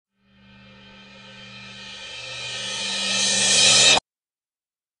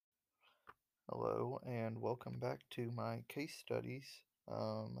Hello and welcome back to my case studies.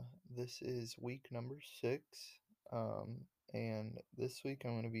 This is week number 6, and this week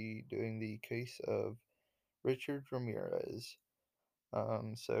I'm going to be doing the case of Richard Ramirez.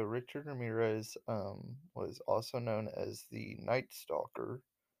 So Richard Ramirez was also known as the Night Stalker.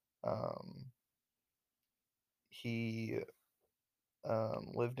 Um, he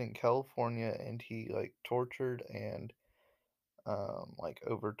lived in California and he tortured and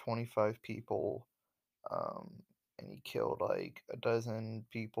over 25 people. Um, and he killed like a dozen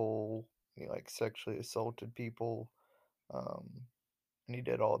people. He sexually assaulted people. Um, and he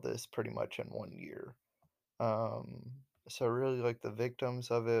did all this pretty much in 1 year. Um, so really, the victims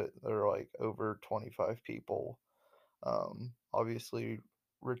of it, they're like over 25 people. Obviously,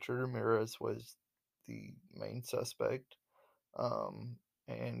 Richard Ramirez was the main suspect. Um,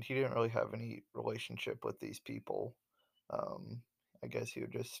 and he didn't really have any relationship with these people. Um, I guess he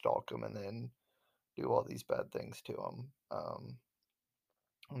would just stalk them and then do all these bad things to him.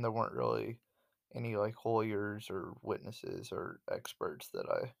 And there weren't really any lawyers or witnesses or experts that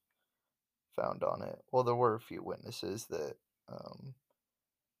I found on it. Well, there were a few witnesses that um,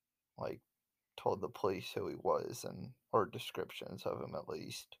 like told the police who he was and or descriptions of him at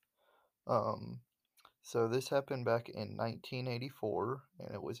least. Um, so this happened back in 1984,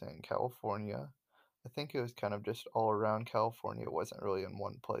 and it was in California. I think it was kind of just all around California. It wasn't really in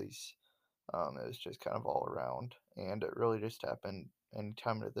one place. It was just kind of all around, and it really just happened any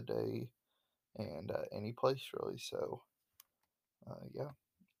time of the day and any place really. So yeah.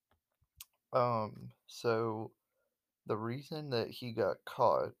 So the reason that he got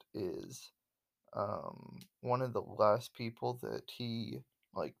caught is one of the last people that he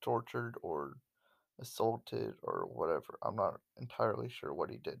tortured or assaulted or whatever. I'm not entirely sure what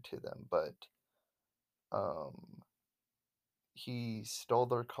he did to them, but um, he stole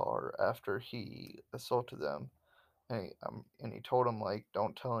their car after he assaulted them. And he told him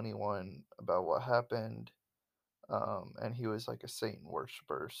don't tell anyone about what happened. And he was like a Satan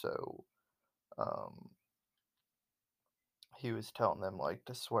worshiper, so um, he was telling them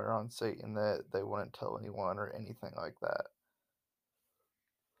to swear on Satan that they wouldn't tell anyone or anything like that.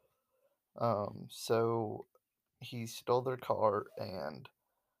 So he stole their car, and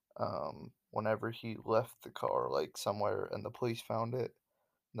whenever he left the car somewhere and the police found it,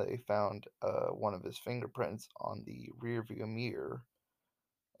 they found one of his fingerprints on the rear view mirror,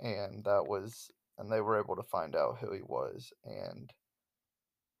 and they were able to find out who he was, and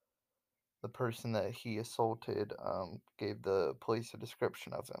the person that he assaulted gave the police a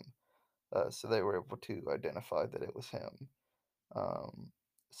description of him, so they were able to identify that it was him. Um,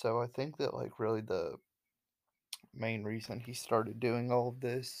 so I think that really the main reason he started doing all of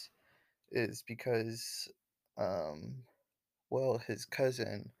this is because, um, well, his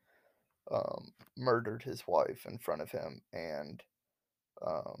cousin murdered his wife in front of him, and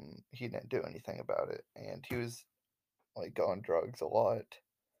he didn't do anything about it, and he was on drugs a lot,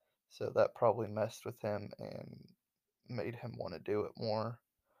 so that probably messed with him and made him want to do it more.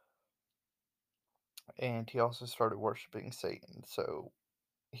 And he also started worshiping Satan, so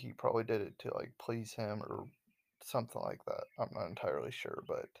he probably did it to please him or something like that. I'm not entirely sure,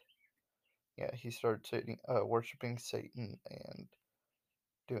 but yeah, he started worshiping Satan and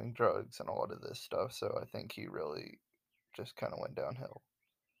doing drugs and a lot of this stuff. So I think he really just kind of went downhill.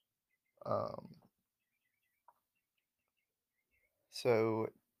 Um, so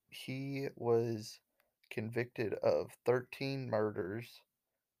he was convicted of 13 murders,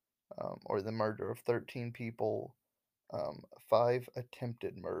 or the murder of 13 people, 5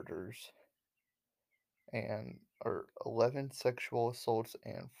 attempted murders, and or 11 sexual assaults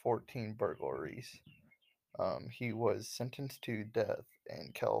and 14 burglaries. He was sentenced to death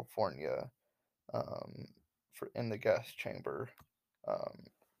in California, um, for in the gas chamber. Um,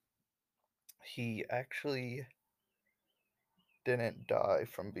 he actually didn't die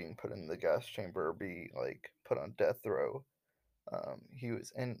from being put in the gas chamber or be put on death row. He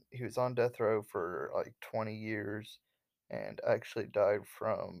was on death row for 20 years, and actually died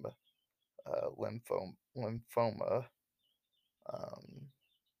from lymphoma. Um,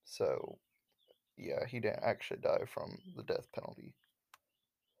 so yeah, he didn't actually die from the death penalty.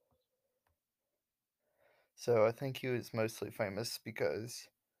 So I think he was mostly famous because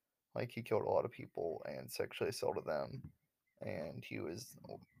he killed a lot of people and sexually assaulted them, and he was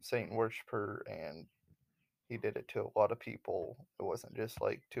a Satan worshiper, and he did it to a lot of people. It wasn't just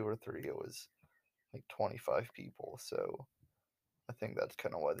two or three; it was 25 people. So I think that's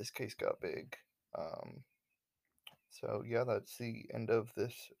kind of why this case got big. Um, so yeah, that's the end of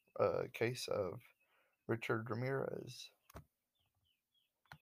this case of Richard Ramirez.